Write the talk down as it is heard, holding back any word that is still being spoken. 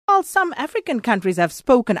Meanwhile, some African countries have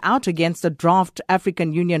spoken out against a draft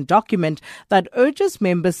African Union document that urges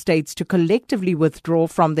member states to collectively withdraw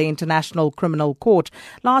from the International Criminal Court.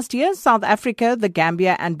 Last year, South Africa, the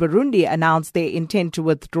Gambia and Burundi announced their intent to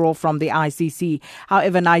withdraw from the ICC.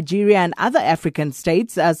 However, Nigeria and other African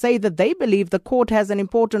states say that they believe the court has an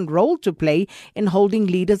important role to play in holding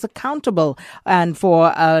leaders accountable. And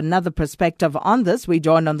for another perspective on this, we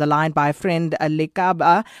joined on the line by friend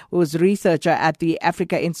Lekaba, who is researcher at the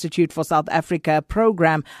Africa Institute for South Africa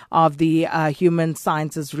program of the Human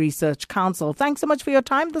Sciences Research Council. Thanks so much for your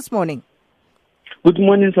time this morning. Good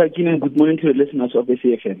morning, Sakina, and good morning to the listeners of the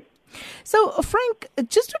CFM. So, Frank,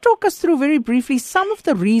 just to talk us through very briefly some of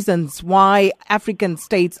the reasons why African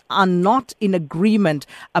states are not in agreement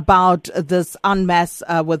about this en masse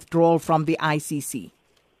withdrawal from the ICC.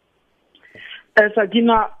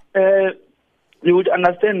 Sakina, you would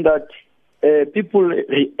understand that people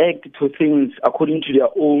react to things according to their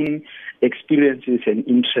own experiences and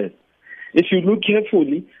interests. If you look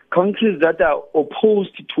carefully, countries that are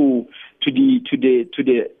opposed to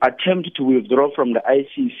the attempt to withdraw from the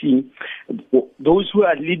ICC, those who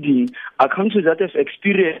are leading are countries that have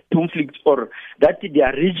experienced conflict or that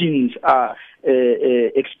their regions are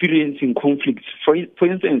experiencing conflicts. For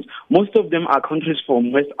instance, most of them are countries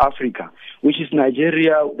from West Africa, which is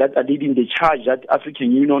Nigeria, that are leading the charge that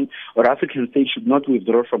African Union or African states should not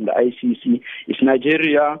withdraw from the ICC. It's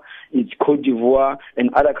Nigeria, it's Cote d'Ivoire,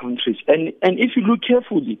 and other countries. And if you look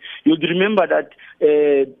carefully, you'll remember that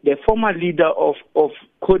the former leader of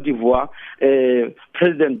Cote d'Ivoire,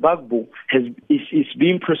 President Gbagbo, is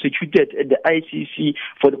being prosecuted at the ICC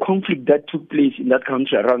for the conflict that took place in that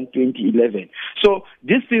country around 2011. So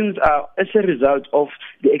these things are as a result of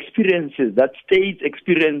the experiences that states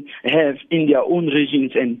have in their own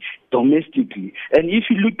regions and domestically. And if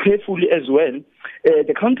you look carefully as well,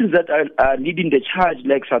 the countries that are leading the charge,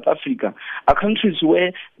 like South Africa, are countries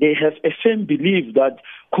where they have a firm belief that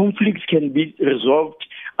conflicts can be resolved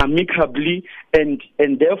amicably, and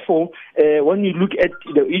therefore, when you look at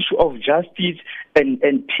the issue of justice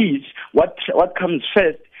and peace, what comes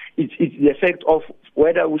first is the fact of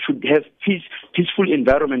whether we should have peaceful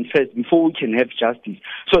environment first before we can have justice.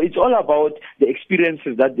 So it's all about the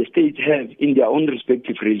experiences that the states have in their own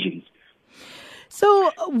respective regions.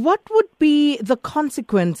 So what would be the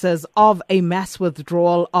consequences of a mass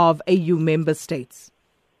withdrawal of AU member states?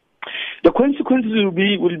 The consequences will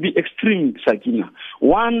be extreme, Sakina.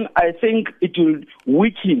 One, I think it will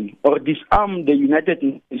weaken or disarm the United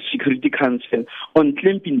Nations Security Council on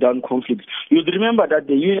clamping down conflicts. You'll remember that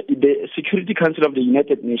the Security Council of the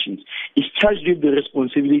United Nations is charged with the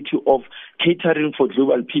responsibility of catering for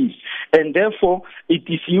global peace. And therefore, it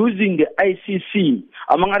is using the ICC.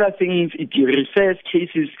 Among other things, it refers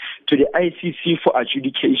cases to the ICC for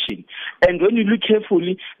adjudication. And when you look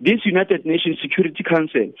carefully, this United Nations Security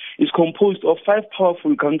Council is composed of 5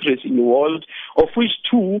 powerful countries in the world, of which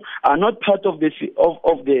 2 are not part of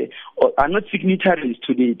are not signatories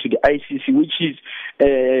to the ICC, which is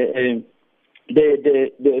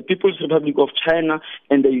the People's Republic of China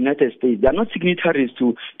and the United States. They are not signatories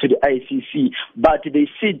to the ICC, but they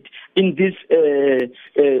sit in this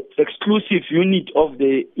exclusive unit of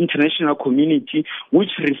the international community, which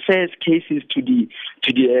refers cases to the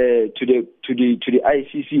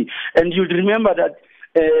ICC. And you'll remember that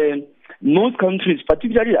most countries,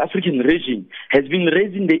 particularly the African region, has been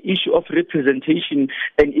raising the issue of representation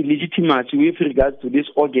and illegitimacy with regards to this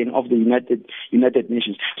organ of the United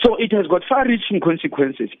Nations. So it has got far-reaching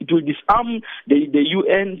consequences. It will disarm the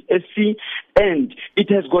UNSC, and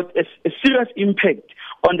it has got a serious impact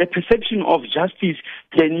on the perception of justice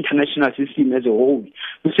in the international system as a whole.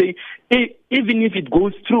 To say, even if it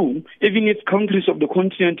goes through, even if countries of the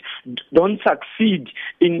continent don't succeed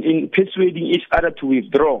in persuading each other to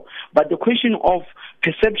withdraw, but the question of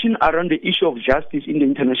perception around the issue of justice in the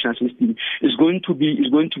international system is going to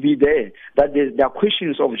be there. That there are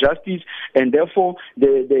questions of justice, and therefore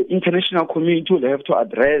the international community will have to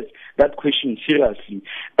address that question seriously.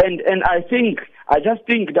 And I just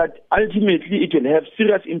think that ultimately it will have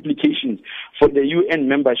serious implications for the UN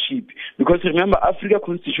membership, because remember, Africa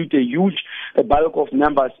constitutes a huge bulk of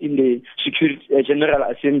members in the Security General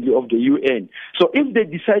Assembly of the UN. So if they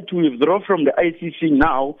decide to withdraw from the ICC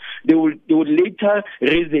now, they will later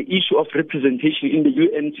raise the issue of representation in the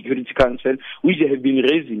UN Security Council, which they have been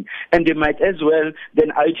raising, and they might as well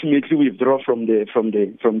then ultimately withdraw from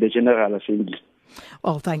the General Assembly.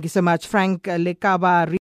 Well, thank you so much, Frank Lekaba.